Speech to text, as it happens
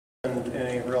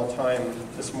more time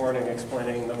this morning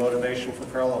explaining the motivation for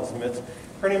parallelism. It's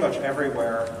pretty much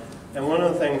everywhere. And one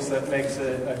of the things that makes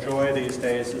it a joy these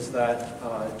days is that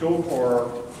dual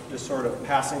core is sort of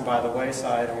passing by the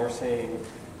wayside, and we're seeing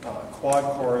quad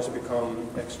cores become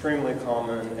extremely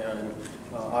common, and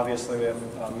obviously we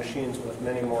have machines with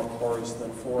many more cores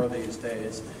than 4 these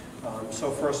days.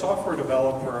 So for a software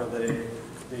developer,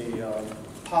 the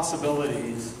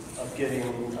possibilities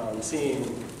of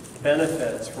seeing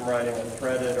benefits from writing a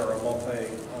threaded or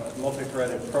a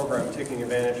multi-threaded program taking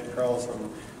advantage of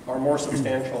parallelism are more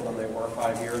substantial than they were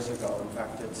 5 years ago. In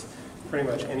fact, it's pretty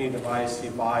much any device you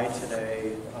buy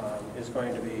today is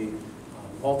going to be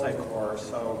multi-core.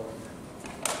 So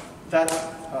that's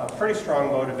a pretty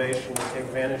strong motivation to take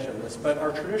advantage of this. But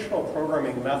our traditional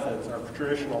programming methods, our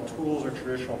traditional tools, or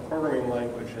traditional programming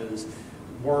languages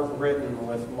weren't written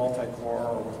with multi-core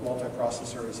or with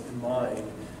multiprocessors in mind.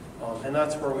 And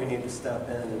that's where we need to step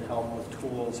in and help with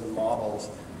tools and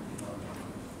models.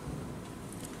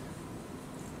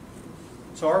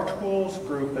 So our tools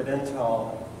group at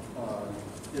Intel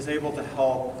is able to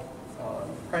help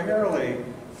primarily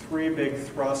 3 big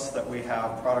thrusts that we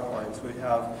have, product lines. We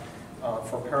have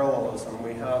for parallelism,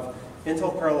 we have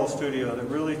Intel Parallel Studio that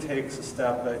really takes a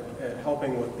step at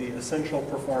helping with the essential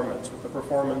performance, with the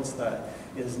performance that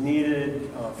is needed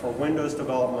for Windows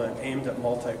development aimed at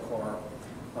multi-core.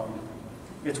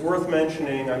 It's worth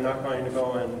mentioning, I'm not going to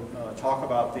go and talk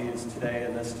about these today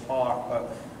in this talk, but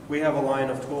we have a line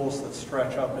of tools that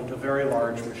stretch up into very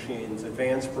large machines,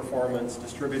 advanced performance,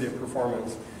 distributed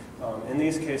performance. In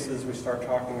these cases, we start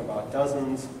talking about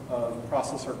dozens of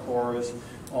processor cores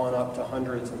on up to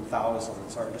hundreds and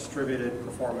thousands. Our distributed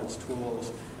performance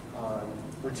tools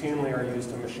routinely are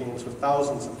used in machines with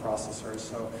thousands of processors.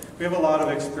 So we have a lot of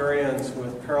experience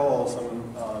with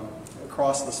parallelism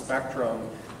across the spectrum.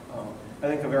 I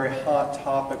think a very hot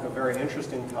topic, a very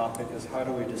interesting topic, is how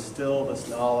do we distill this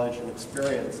knowledge and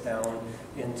experience down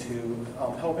into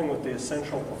helping with the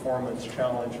essential performance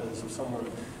challenges of someone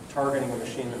targeting a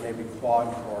machine that may be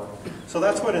quad core. So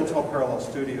that's what Intel Parallel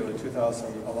Studio in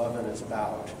 2011 is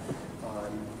about.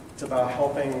 It's about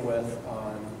helping with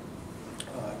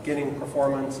getting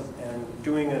performance and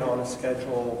doing it on a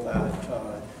schedule that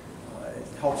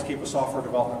helps keep a software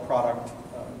development project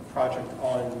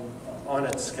on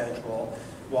its schedule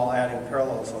while adding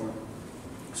parallelism.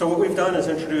 So what we've done is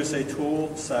introduce a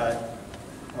tool set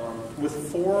with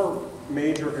 4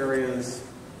 major areas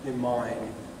in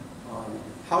mind.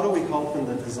 How do we help in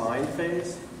the design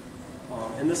phase?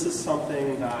 And this is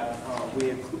something that we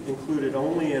included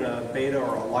only in a beta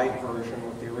or a light version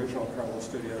with the original Parallel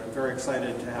Studio. And I'm very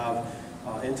excited to have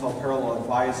Intel Parallel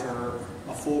Advisor,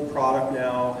 a full product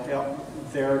now,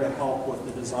 there to help with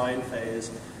the design phase.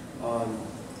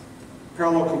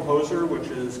 Parallel Composer, which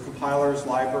is compilers,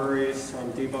 libraries,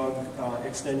 debug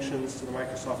extensions to the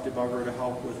Microsoft debugger to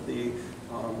help with the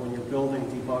when you're building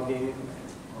debugging.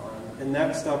 And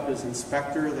next up is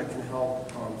Inspector that can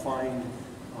help find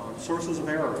sources of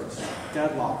errors,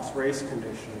 deadlocks, race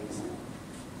conditions.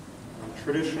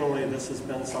 Traditionally, this has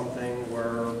been something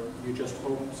where you just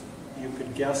hoped you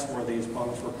could guess where these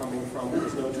bugs were coming from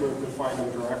because no tool could find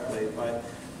them directly. But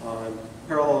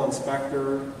Parallel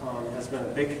Inspector has been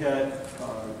a big hit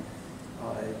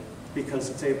because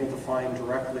it's able to find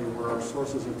directly where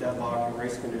sources of deadlock and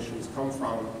race conditions come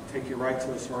from, take you right to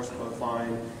the source code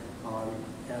line,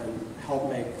 and help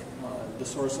make the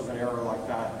source of an error like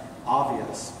that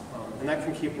obvious. And that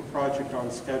can keep a project on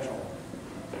schedule.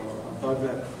 A bug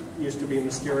that used to be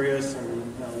mysterious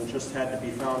and just had to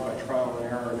be found by trial and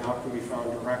error now can be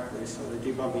found directly. So the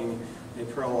debugging a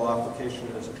parallel application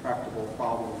is a tractable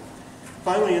problem.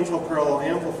 Finally, Intel Parallel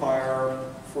Amplifier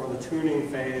for the tuning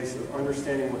phase of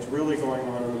understanding what's really going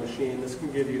on in the machine. This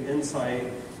can give you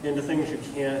insight into things you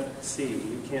can't see.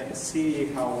 You can't see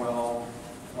how well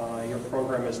your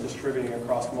program is distributing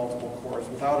across multiple cores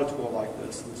without a tool like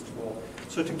this tool.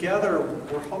 So together,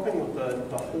 we're helping with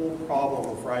the whole problem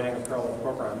of writing a parallel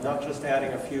program, not just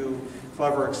adding a few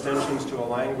clever extensions to a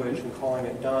language and calling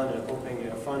it done and hoping you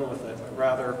have fun with it, but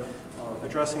rather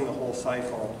addressing the whole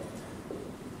cycle.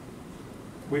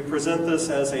 We present this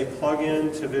as a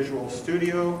plug-in to Visual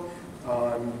Studio.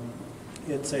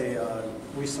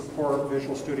 We support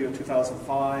Visual Studio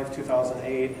 2005,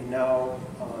 2008, and now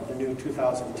the new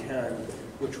 2010,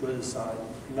 which was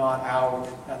not out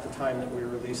at the time that we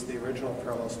released the original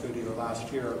Parallel Studio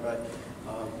last year, but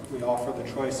we offer the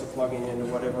choice of plugging into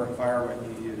whatever environment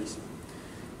you use.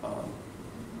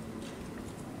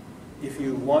 If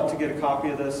you want to get a copy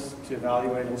of this to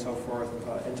evaluate and so forth,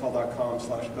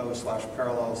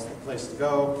 intel.com/go/parallel is the place to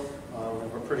go. We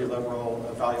have a pretty liberal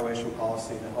evaluation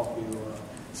policy to help you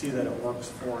see that it works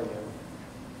for you.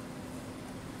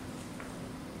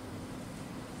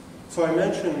 So I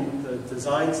mentioned the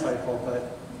design cycle,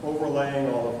 but overlaying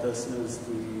all of this is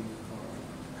the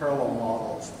parallel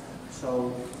models.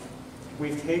 So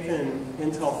we've taken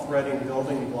Intel threading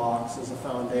building blocks as a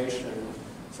foundation,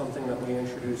 something that we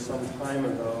introduced some time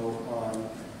ago,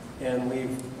 and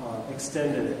we've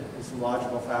extended it in some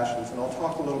logical fashions. And I'll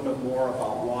talk a little bit more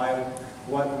about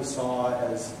what we saw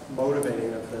as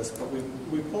motivating of this, but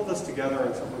we pulled this together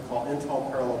in something called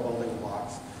Intel parallel building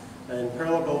blocks. And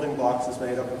parallel building blocks is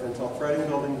made up of Intel threading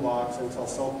building blocks, Intel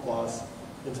Silk Plus,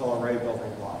 Intel array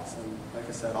building blocks. And like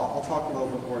I said, I'll talk a little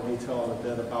bit more detail in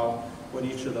a bit about what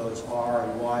each of those are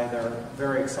and why they're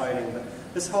very exciting. But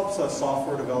this helps a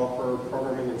software developer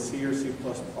programming in C or C++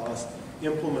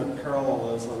 implement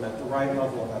parallelism at the right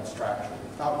level of abstraction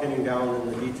without getting down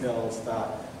in the details that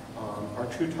are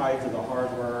too tied to the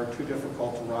hardware, too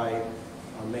difficult to write,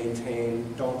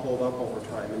 maintain, don't hold up over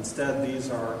time. Instead, these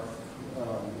are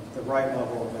the right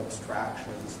level of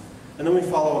abstractions. And then we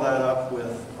follow that up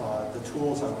with the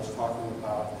tools I was talking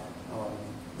about.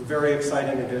 The very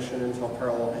exciting addition, Intel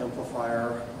Parallel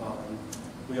Amplifier.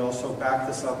 We also back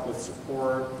this up with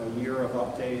support, a year of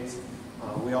updates.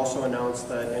 We also announced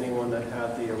that anyone that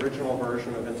had the original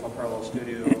version of Intel Parallel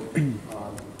Studio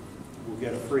will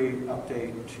get a free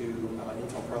update to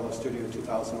Intel Parallel Studio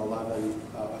 2011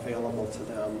 available to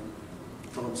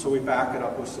them. So we back it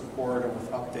up with support and with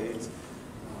updates.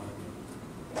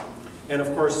 And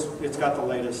of course, it's got the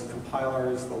latest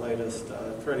compilers, the latest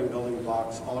threading building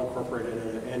blocks, all incorporated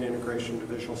in an integration to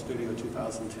Visual Studio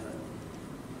 2010.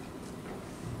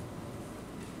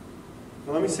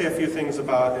 Now let me say a few things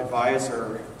about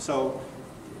Advisor. So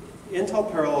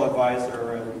Intel Parallel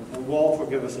Advisor, and Walt will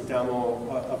give us a demo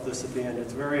of this at the end.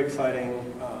 It's a very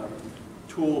exciting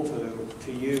tool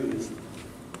to use.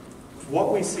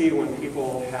 What we see when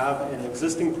people have an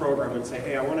existing program and say,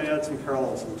 hey, I want to add some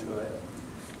parallelism to it,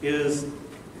 is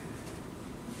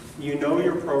you know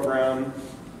your program,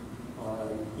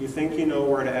 you think you know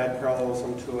where to add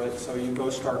parallelism to it, so you go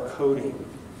start coding.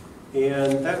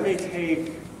 And that may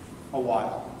take a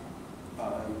while.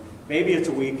 Maybe it's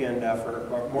a weekend effort,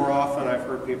 but more often I've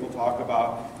heard people talk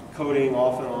about coding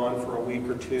off and on for a week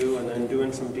or two and then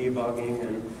doing some debugging,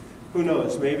 and who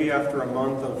knows, maybe after a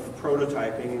month of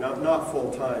prototyping, not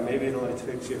full time, maybe it only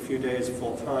takes you a few days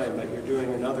full time, but you're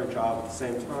doing another job at the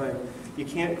same time, you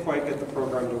can't quite get the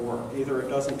program to work. Either it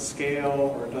doesn't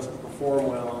scale or it doesn't perform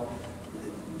well.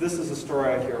 This is a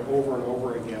story I hear over and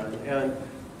over again. And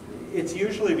it's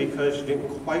usually because you didn't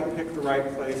quite pick the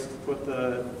right place to put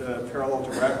the parallel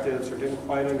directives, or didn't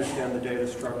quite understand the data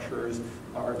structures,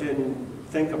 or didn't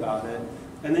think about it.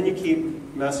 And then you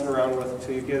keep messing around with it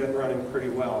until you get it running pretty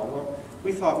well. Well,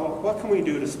 we thought, well, what can we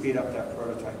do to speed up that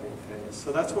prototyping phase?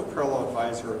 So that's what Parallel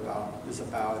Advisor is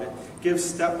about. It gives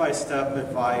step-by-step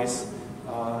advice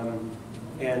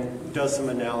and does some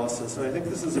analysis. And I think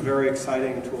this is a very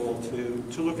exciting tool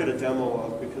to look at a demo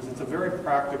of, because it's a very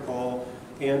practical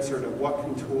answer to what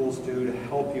can tools do to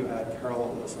help you add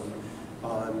parallelism.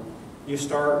 You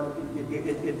start,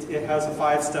 it has a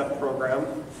 5-step program.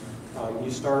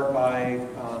 You start by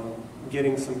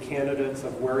getting some candidates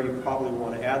of where you probably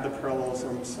want to add the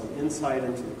parallelism, some insight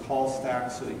into the call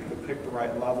stack so that you can pick the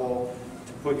right level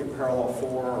to put your parallel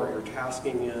for or your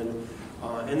tasking in.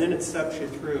 And then it steps you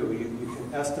through. You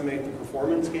can estimate the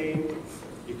performance gain.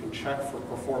 You can check for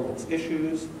performance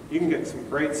issues. You can get some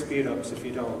great speed ups if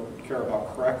you don't care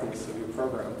about correctness of your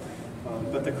program.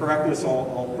 But the correctness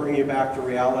will bring you back to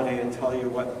reality and tell you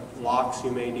what locks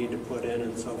you may need to put in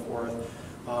and so forth.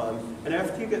 And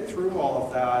after you get through all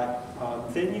of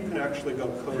that, then you can actually go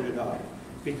code it up.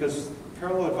 Because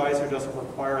Parallel Advisor doesn't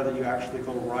require that you actually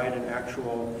go write an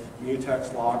actual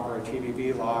mutex lock or a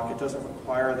TBB lock. It doesn't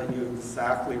require that you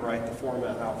exactly write the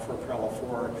format out for Parallel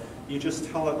 4. You just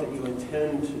tell it that you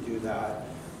intend to do that,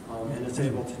 and it's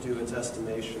able to do its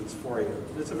estimations for you.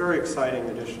 It's a very exciting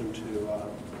addition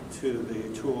to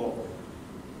the tool.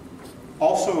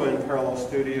 Also in Parallel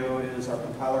Studio is our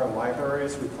compiler and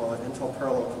libraries. We call it Intel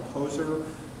Parallel Composer.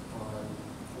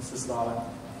 This is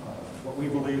what we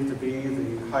believe to be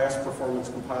the highest performance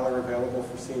compiler available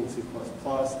for C and C++,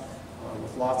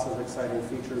 with lots of exciting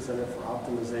features in it for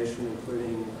optimization,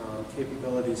 including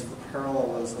capabilities for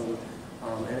parallelism.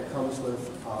 And it comes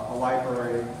with a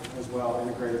library as well,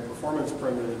 integrated performance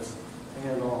primitives,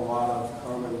 and a lot of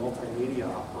common multimedia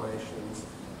operations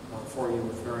for you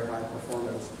with very high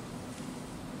performance.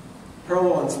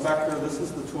 Parallel Inspector, this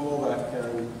is the tool that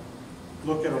can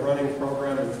look at a running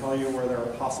program and tell you where there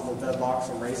are possible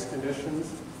deadlocks and race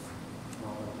conditions.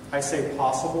 I say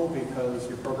possible because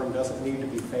your program doesn't need to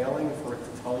be failing for it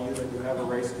to tell you that you have a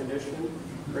race condition.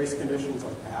 Race conditions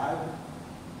are bad.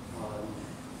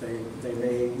 They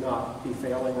may not be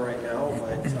failing right now,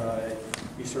 but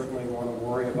you certainly want to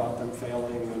worry about them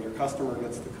failing when your customer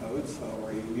gets the code,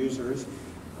 or your users.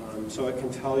 So it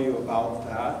can tell you about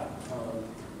that.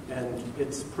 And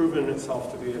it's proven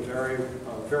itself to be a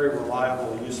very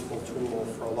reliable, useful tool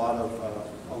for a lot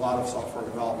of software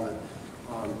development.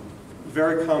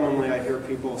 Very commonly, I hear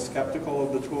people skeptical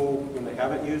of the tool when they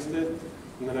haven't used it,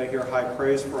 and then I hear high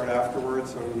praise for it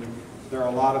afterwards. And there are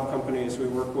a lot of companies we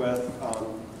work with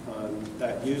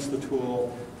that use the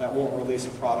tool that won't release a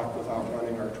product without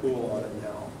running our tool on it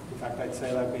now. In fact, I'd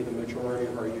say that'd be the majority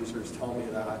of our users tell me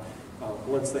that.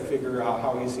 Once they figure out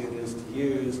how easy it is to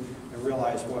use and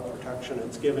realize what protection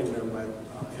it's giving them by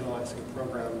analyzing a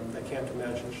program, they can't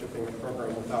imagine shipping a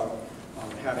program without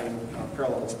having a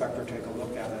Parallel Inspector take a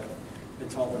look at it and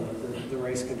tell them that the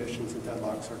race conditions and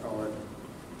deadlocks are gone.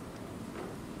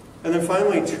 And then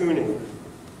finally, tuning.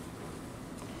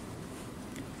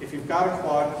 If you've got a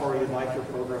quad core, you'd like your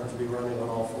program to be running on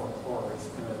all 4 cores.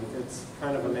 And it's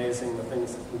kind of amazing the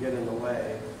things that can get in the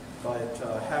way. But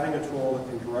having a tool that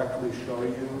can directly show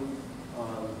you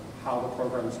how the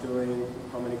program's doing,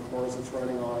 how many cores it's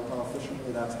running on, how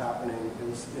efficiently that's happening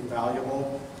is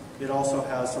invaluable. It also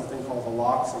has something called the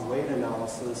locks and weight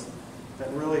analysis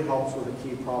that really helps with a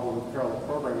key problem with parallel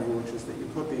programming, which is that you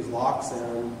put these locks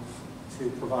in to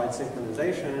provide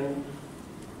synchronization,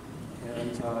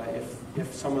 and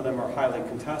if some of them are highly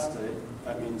contested,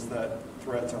 that means that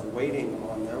threads are waiting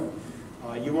on them.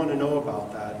 You want to know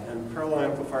about that, and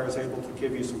Parallel Amplifier is able to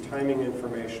give you some timing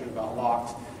information about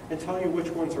locks and tell you which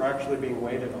ones are actually being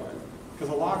waited on. Because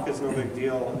a lock is no big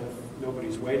deal if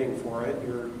nobody's waiting for it.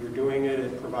 You're doing it,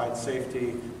 it provides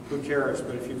safety, who cares?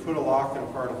 But if you put a lock in a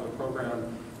part of the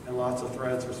program and lots of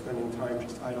threads are spending time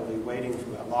just idly waiting for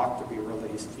that lock to be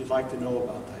released, you'd like to know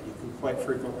about that. You can quite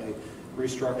frequently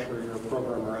restructure your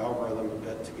program or algorithm a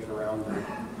bit to get around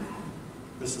that.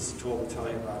 This is a tool to tell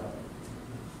you about it.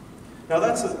 Now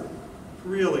that's a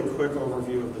really quick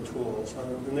overview of the tools,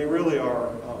 and they really are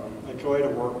a joy to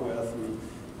work with, and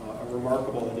a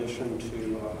remarkable addition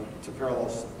to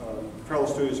Parallel. Parallel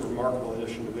Studio is a remarkable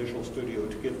addition to Visual Studio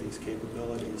to give these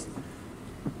capabilities.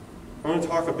 I want to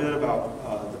talk a bit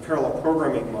about the parallel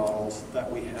programming models that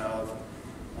we have,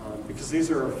 because these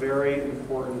are a very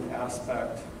important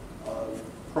aspect of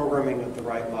programming at the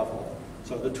right level.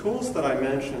 So the tools that I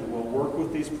mentioned will work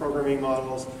with these programming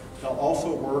models. They'll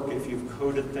also work if you've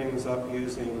coded things up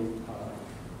using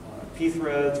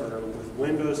P-threads or with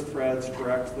Windows threads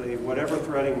directly, whatever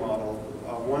threading model.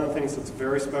 One of the things that's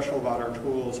very special about our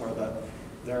tools are that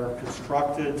they're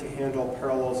constructed to handle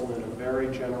parallelism in a very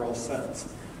general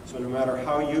sense. So no matter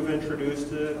how you've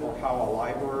introduced it or how a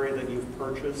library that you've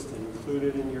purchased and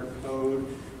included in your code,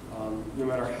 no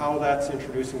matter how that's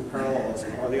introducing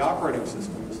parallelism, or the operating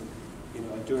systems,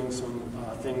 doing some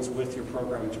things with your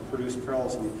program to produce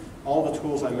parallelism, all the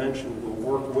tools I mentioned will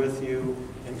work with you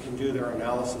and can do their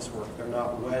analysis work. They're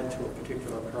not wed to a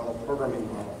particular parallel programming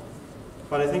model.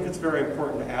 But I think it's very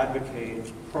important to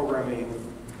advocate programming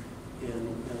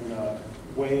in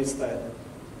ways that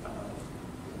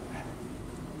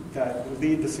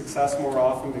lead to success more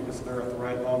often because they're at the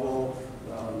right level,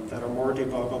 that are more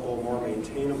debuggable, more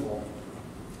maintainable.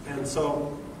 And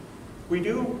so we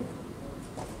do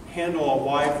handle a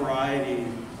wide variety.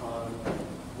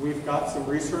 We've got some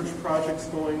research projects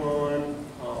going on.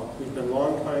 We've been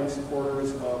longtime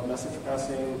supporters of message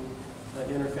passing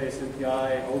interface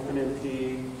MPI,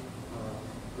 OpenMP.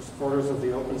 We're supporters of the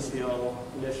OpenCL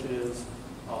initiatives.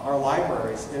 Our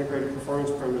libraries, integrated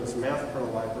performance primitives, and math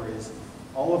kernel libraries,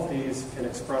 all of these can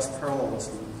express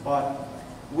parallelism. But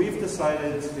we've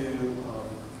decided to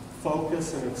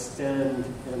focus and extend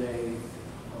in an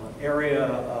area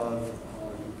of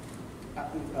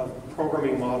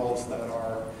programming models that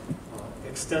are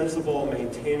extensible,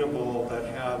 maintainable, that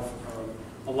have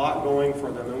a lot going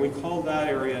for them. And we call that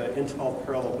area Intel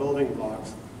Parallel Building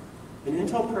Blocks. And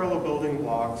Intel Parallel Building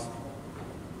Blocks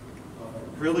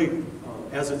really,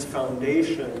 as its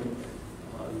foundation,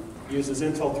 uses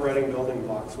Intel Threading Building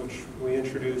Blocks, which we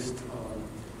introduced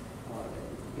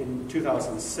in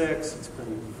 2006. It's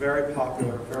been very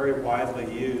popular, very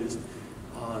widely used.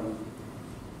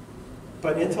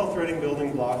 But Intel Threading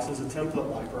Building Blocks is a template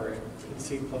library in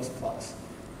C++.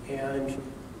 And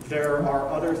there are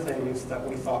other things that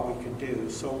we thought we could do.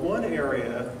 So one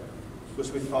area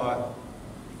was we thought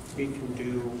we can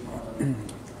do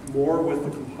more with the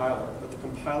compiler, that the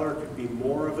compiler could be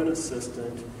more of an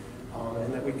assistant,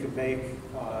 and that we could make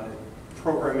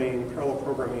parallel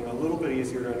programming a little bit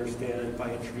easier to understand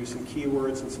by introducing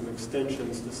keywords and some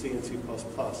extensions to C and C++.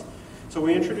 So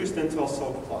we introduced Intel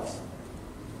Silk Plus.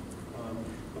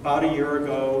 About a year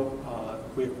ago,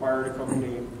 we acquired a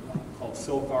company called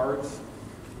Silk Arts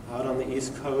out on the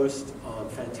East Coast.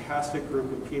 Fantastic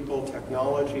group of people,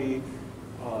 technology,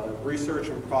 research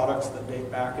and products that date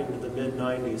back into the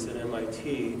mid-90s at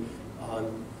MIT.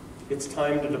 It's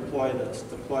time to deploy this,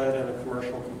 deploy it in a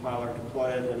commercial compiler,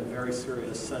 deploy it in a very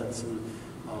serious sense. And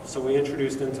so we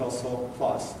introduced Intel Silk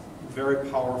Plus, very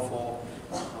powerful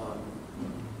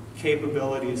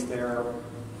capabilities there.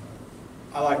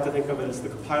 I like to think of it as the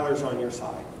compiler's on your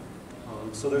side.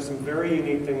 So there's some very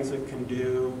unique things it can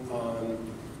do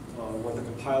where the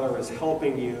compiler is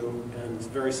helping you, and it's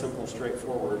very simple,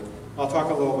 straightforward. I'll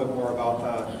talk a little bit more about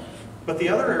that. But the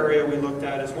other area we looked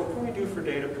at is what can we do for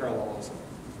data parallelism?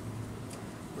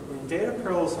 Data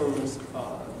parallelism is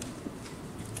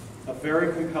a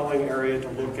very compelling area to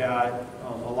look at.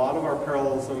 A lot of our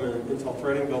parallelism in Intel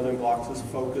threading building blocks is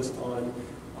focused on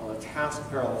task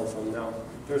parallelism. Now,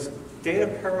 there's data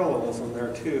parallelism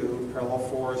there too, parallel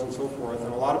fors and so forth,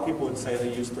 and a lot of people would say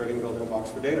they use threading building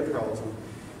blocks for data parallelism.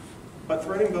 But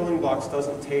threading building blocks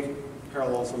doesn't take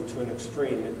parallelism to an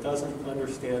extreme. It doesn't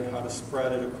understand how to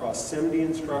spread it across SIMD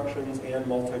instructions and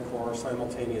multi-core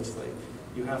simultaneously.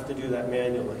 You have to do that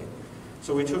manually.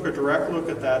 So we took a direct look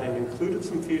at that and included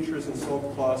some features in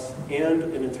Silk Plus and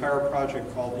an entire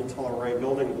project called Intel Array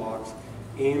Building Blocks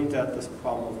aimed at this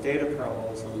problem of data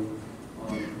parallelism.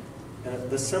 And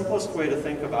the simplest way to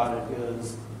think about it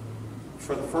is,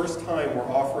 for the first time, we're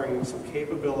offering some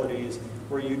capabilities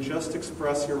where you just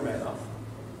express your math,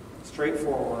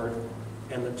 straightforward,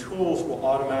 and the tools will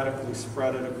automatically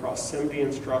spread it across SIMD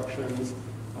instructions,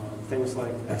 things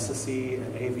like SSE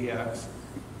and AVX,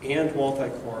 and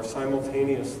multi-core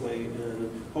simultaneously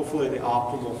in hopefully the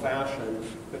optimal fashion,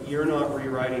 but you're not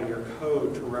rewriting your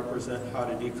code to represent how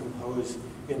to decompose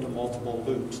into multiple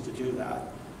loops to do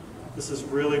that. This is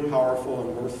really powerful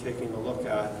and worth taking a look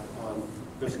at.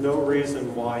 There's no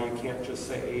reason why you can't just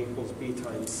say A equals B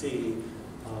times C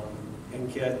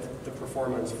and get the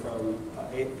performance from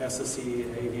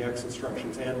SSE, AVX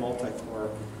instructions, and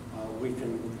multi-core. We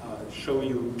can show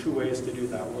you two ways to do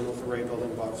that, one with array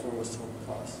building blocks, one with Silk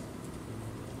Plus.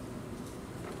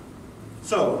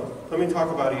 So let me talk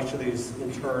about each of these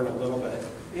in turn a little bit.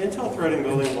 Intel threading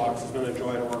building blocks has been a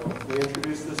joy to work with. We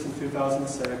introduced this in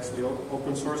 2006. We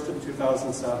open sourced it in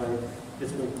 2007.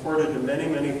 It's been ported to many,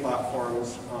 many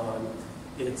platforms.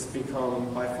 It's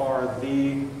become by far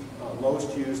the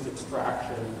most used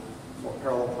abstraction for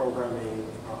parallel programming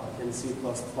in C++.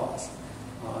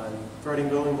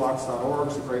 Threadingbuildingblocks.org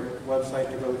is a great website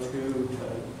to go to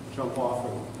jump off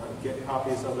and get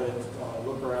copies of it,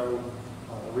 look around,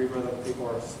 read what other people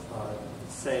are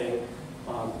saying.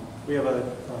 We have an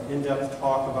in-depth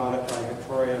talk about it by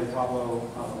Victoria and Pablo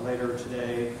later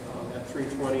today at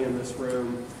 3:20 in this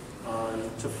room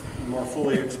to more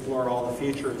fully explore all the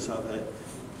features of it.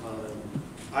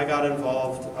 I got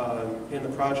involved in the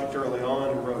project early on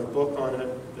and wrote a book on it.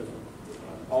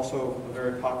 Also a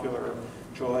very popular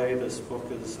joy. This book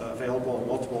is available in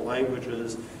multiple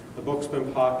languages. The book's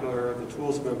been popular. The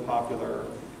tools have been popular.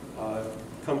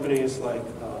 Companies like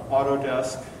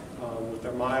Autodesk with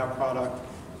their Maya product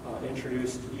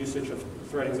introduced usage of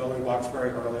threading building blocks very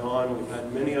early on. We've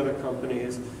had many other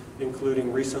companies,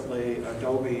 including recently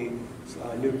Adobe's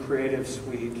new Creative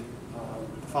Suite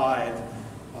 5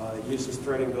 uses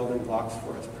threading building blocks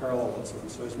for its parallelism.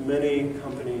 So as many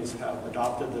companies have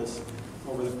adopted this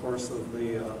over the course of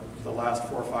the last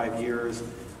 4 or 5 years,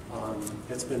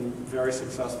 it's been very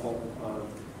successful.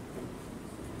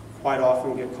 Quite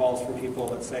often get calls from people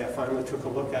that say, I finally took a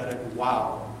look at it, and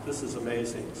wow, this is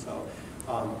amazing. So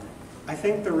I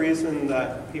think the reason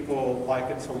that people like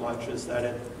it so much is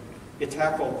that it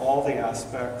tackled all the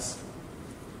aspects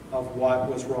of what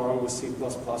was wrong with C++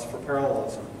 for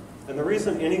parallelism. And the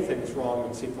reason anything's wrong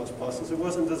in C++ is it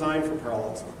wasn't designed for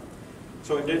parallelism.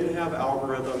 So it didn't have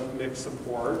algorithmic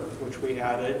support, which we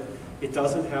added. It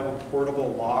doesn't have a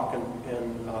portable lock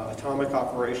and atomic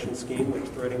operation scheme, which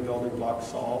threading building block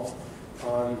solves.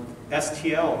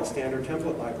 STL, the standard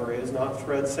template library, is not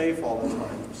thread safe all the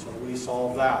time, so we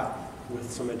solve that with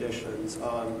some additions.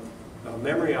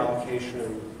 Memory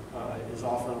allocation is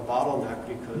often a bottleneck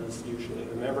because usually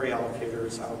the memory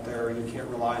allocators out there, you can't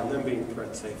rely on them being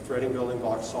thread safe. Threading building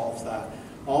block solves that.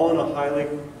 All in a highly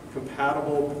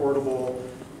compatible, portable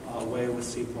way with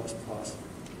C++.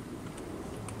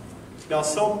 Now,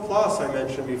 Silk Plus, I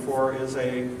mentioned before, is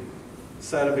a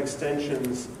set of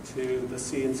extensions to the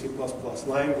C and C++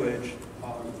 language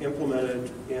implemented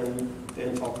in the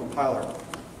Intel compiler.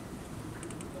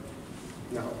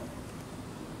 No.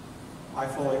 I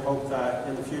fully hope that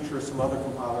in the future some other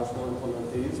compilers will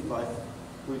implement these, but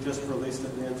we just released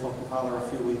it in the Intel compiler a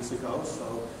few weeks ago,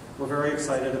 so we're very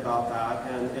excited about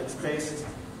that. And it's based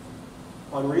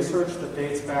on research that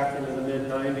dates back into the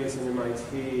mid-90s in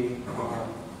MIT,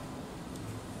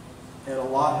 and a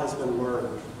lot has been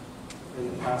learned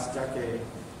in the past decade.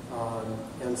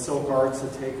 And Silk Arts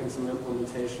have taken some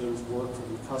implementations, worked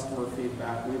with customer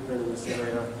feedback. We've been in this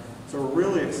area. So we're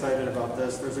really excited about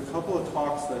this. There's a couple of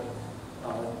talks that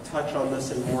touch on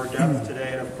this in more depth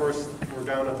today. And of course, we're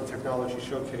down at the Technology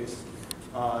Showcase.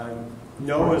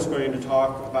 Noah is going to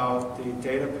talk about the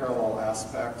data parallel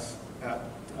aspects at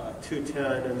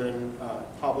 2:10, and then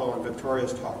Pablo and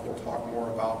Victoria's talk will talk more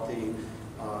about the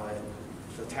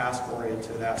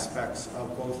task-oriented aspects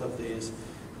of both of these.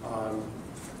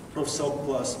 Of Silk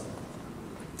Plus.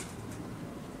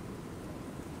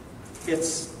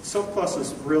 Silk Plus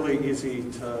is really easy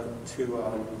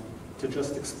to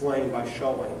just explain by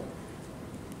showing.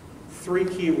 3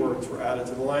 keywords were added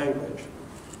to the language.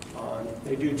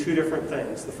 They do 2 different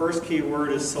things. The first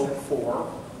keyword is Silk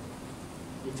for.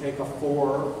 You take a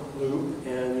for loop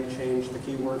and you change the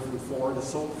keyword from for to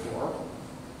Silk for.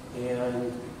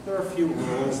 And there are a few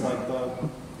rules, like the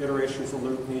iterations of the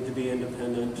loop need to be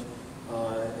independent,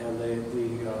 and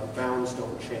the bounds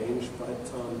don't change,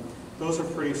 but those are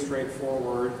pretty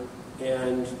straightforward,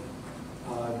 and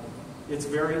it's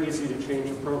very easy to change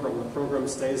a program. The program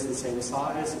stays the same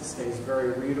size, it stays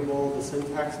very readable, the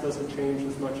syntax doesn't change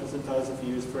as much as it does if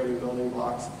you use threading building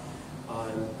blocks.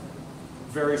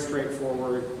 Very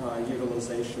straightforward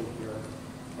utilization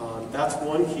here. That's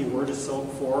one keyword, is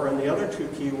Silk for, and the other 2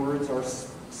 keywords are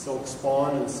Silk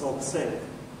spawn and Silk sync.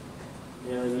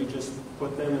 And you just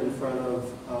put them in front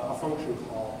of a function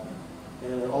call.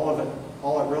 And all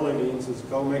it really means is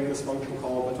go make this function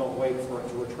call, but don't wait for it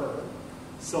to return.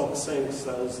 Silk sync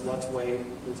says let's wait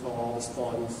until all the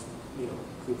spawns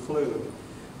conclude.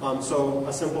 So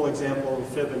a simple example of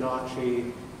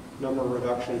Fibonacci number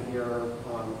reduction here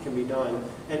can be done.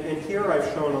 And here I've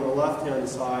shown on the left-hand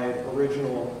side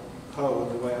original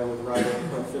code, the way I would write it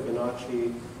for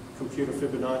Fibonacci, compute a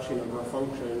Fibonacci number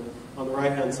function. On the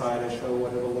right-hand side, I show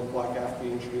what it'll look like after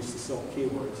you introduce the Silk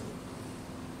keywords.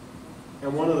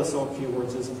 And one of the Silk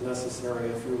keywords isn't necessary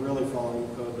if you're really following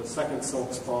the code. The second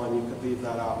Silk spawn, you could leave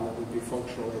that out and it would be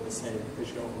functionally the same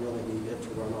because you don't really need it to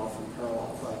run off in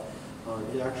parallel. But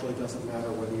it actually doesn't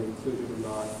matter whether you include it or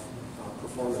not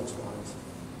performance-wise.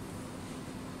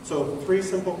 So 3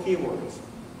 simple keywords,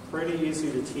 pretty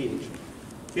easy to teach.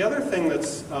 The other thing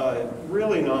that's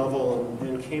really novel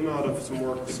and came out of some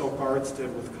work Silk Arts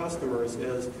did with customers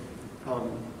is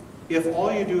if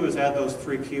all you do is add those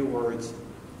 3 keywords,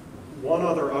 one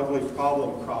other ugly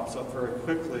problem crops up very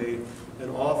quickly and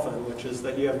often, which is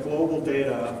that you have global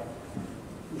data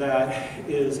that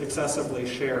is excessively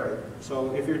shared.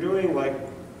 So if you're doing like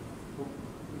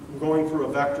going through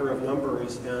a vector of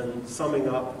numbers and summing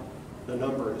up the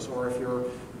numbers, or if you're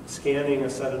scanning a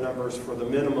set of numbers for the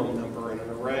minimum number in an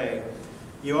array,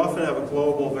 you often have a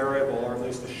global variable, or at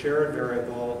least a shared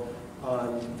variable,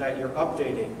 that you're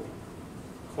updating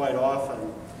quite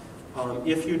often.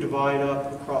 If you divide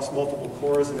up across multiple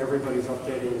cores and everybody's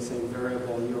updating the same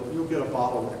variable, you'll get a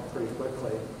bottleneck pretty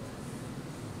quickly.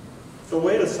 So a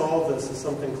way to solve this is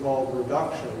something called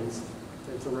reductions.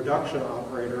 It's a reduction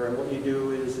operator, and what you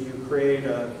do is you create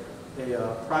a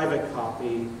private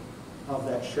copy of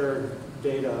that shared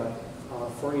data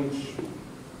for each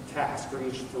task or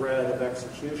each thread of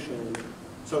execution.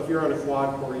 So if you're on a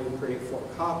quad core, you create 4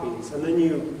 copies, and then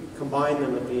you combine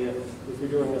them at the end. If you're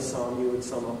doing a sum, you would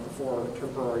sum up the 4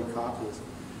 temporary copies.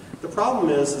 The problem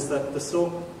is that the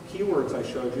Silk keywords I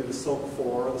showed you, the Silk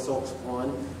for, the Silk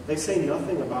spawn, they say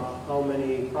nothing about how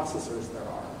many processors there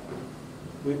are.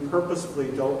 We purposefully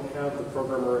don't have the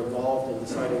programmer involved in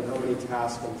deciding how many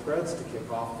tasks and threads to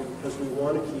kick off because we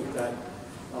want to keep that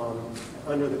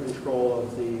under the control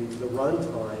of the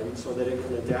runtime so that it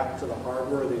can adapt to the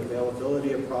hardware, the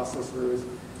availability of processors.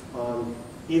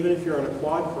 Even if you're on a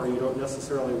quad core, you don't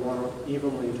necessarily want to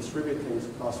evenly distribute things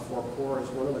across 4 cores.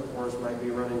 One of the cores might be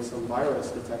running some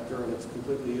virus detector and it's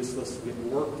completely useless to get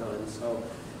work done. So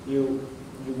you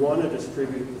want to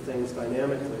distribute the things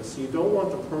dynamically. So you don't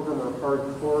want the programmer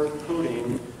hardcore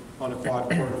coding on a quad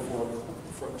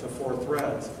core to 4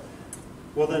 threads.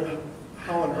 Well then,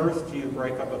 how on earth do you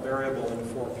break up a variable into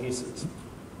 4 pieces?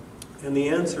 And the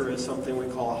answer is something we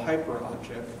call a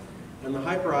hyperobject. And the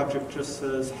hyperobject just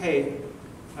says, hey,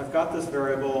 I've got this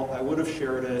variable, I would have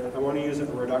shared it, I want to use it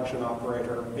in a reduction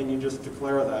operator, and you just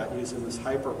declare that using this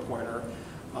hyper pointer.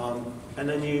 And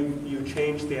then you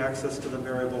change the access to the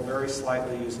variable very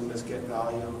slightly using this get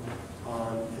value.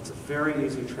 It's a very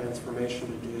easy transformation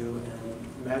to do,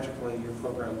 and magically your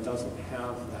program doesn't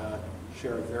have that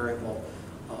shared variable.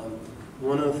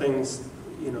 One of the things,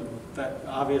 that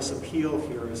obvious appeal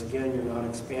here is, again, you're not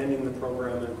expanding the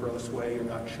program in a gross way, you're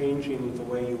not changing the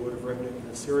way you would have written it in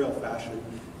a serial fashion.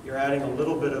 You're adding a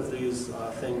little bit of these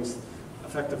things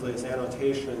effectively as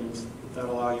annotations that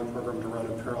allow your program to run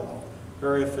in parallel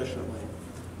very efficiently.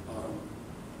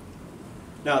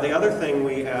 Now, the other thing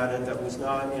we added that was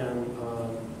not in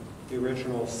the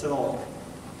original Silk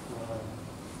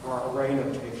are array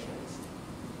notations.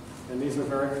 And these are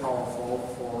very powerful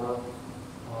for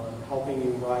helping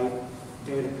you write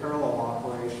data parallel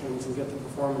operations and get the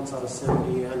performance out of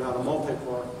SIMD and out of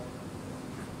multicore.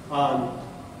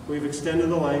 We've extended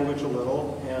the language a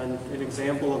little, and an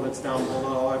example of it's down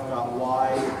below. I've got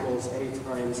y equals a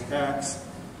times x.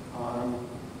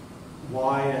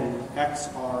 Y and x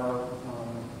are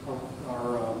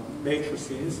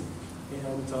matrices,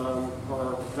 and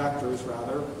or vectors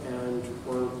rather, and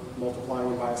we're multiplying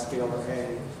them by a scalar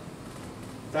a.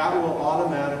 That will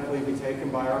automatically be taken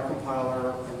by our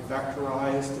compiler and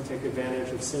vectorized to take advantage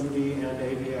of SIMD and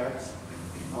AVX,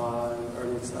 or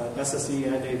SSE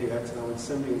and AVX, and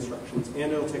SIMD instructions,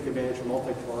 and it'll take advantage of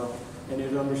multicore, and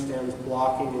it understands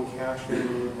blocking and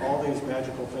caching, all these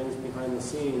magical things behind the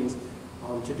scenes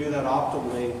to do that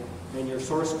optimally, and your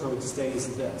source code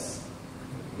stays this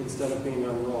instead of being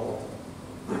unrolled.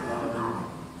 I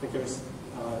think I was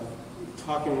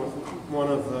talking with one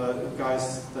of the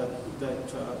guys that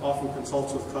often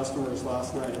consults with customers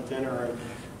last night at dinner,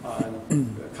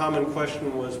 and a common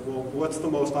question was, well, what's the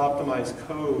most optimized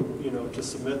code, to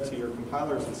submit to your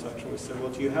compilers and such? And we said,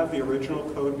 well, do you have the original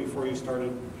code before you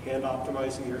started hand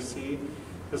optimizing your C?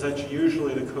 Because that's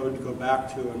usually the code to go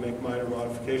back to and make minor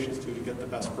modifications to get the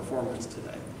best performance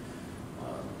today.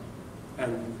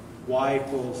 And y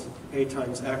equals a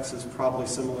times x is probably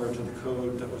similar to the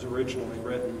code that was originally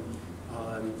written.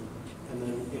 And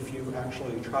then if you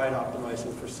actually tried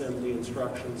optimizing for SIMD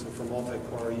instructions and for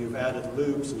multicore, you've added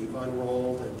loops and you've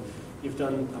unrolled and you've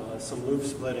done some loop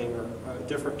splitting or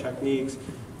different techniques,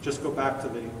 just go back to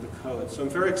the code. So I'm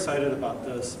very excited about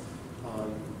this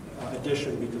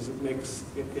addition because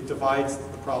it divides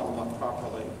the problem up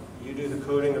properly. You do the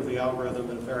coding of the algorithm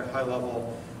at a very high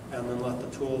level, and then let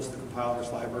the tools, the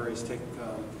compilers, libraries take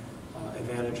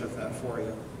advantage of that for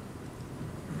you.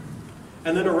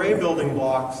 And then array building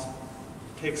blocks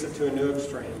takes it to a new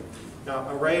extreme. Now,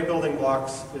 array building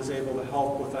blocks is able to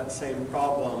help with that same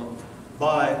problem,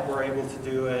 but we're able to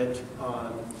do it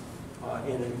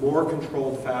in a more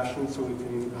controlled fashion, so we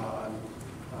can,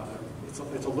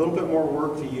 it's a little bit more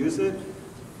work to use it,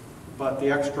 but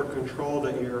the extra control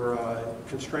that your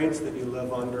constraints that you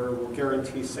live under will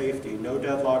guarantee safety. No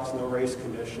deadlocks, no race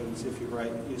conditions if you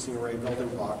write using array building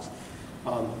blocks.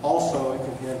 Also, it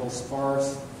can handle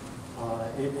sparse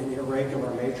and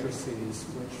irregular matrices,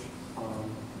 which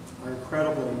are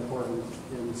incredibly important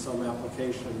in some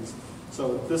applications.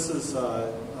 So this is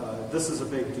a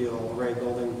big deal, array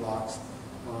building blocks.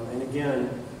 And again,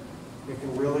 it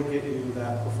can really get you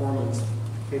that performance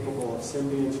capable of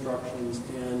SIMD instructions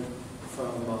and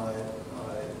from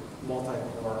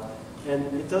multi-core. And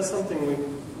it does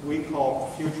something we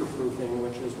call future-proofing,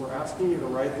 which is we're asking you to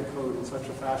write the code in such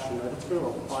a fashion that it's going to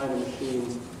apply to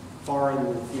machines far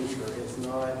into the future. It's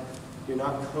not, you're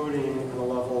not coding at a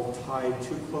level tied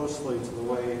too closely to the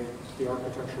way the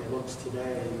architecture looks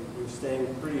today. You're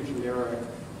staying pretty generic,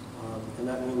 and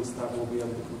that means that we'll be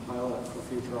able to compile it for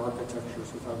future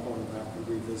architectures without going back and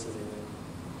revisiting it.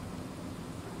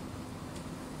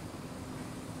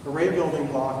 Array building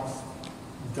blocks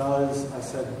does, I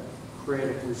said, create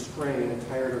a constraint, a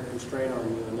tighter constraint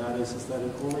on you, and that is that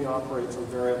it only operates on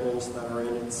variables that are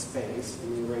in its space,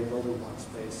 in the array building block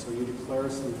space. So you declare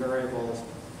some variables,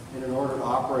 and in order to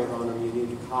operate on them, you need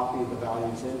to copy the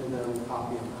values into them and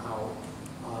copy them out.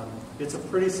 It's a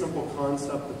pretty simple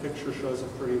concept. The picture shows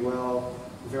it pretty well.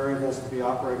 Variables to be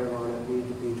operated on it need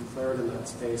to be declared in that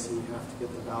space, and you have to get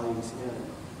the values in.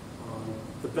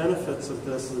 The benefits of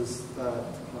this is that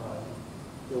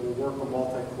it will work on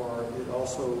multi-core. It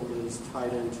also is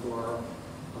tied into our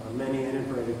many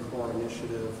integrated core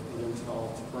initiative in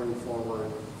Intel to bring forward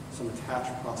some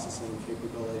attached processing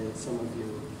capability that some of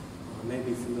you may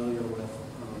be familiar with.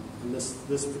 And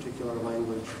this particular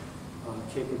language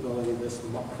capability, this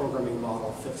programming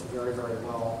model fits very, very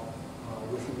well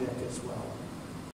with NIC as well.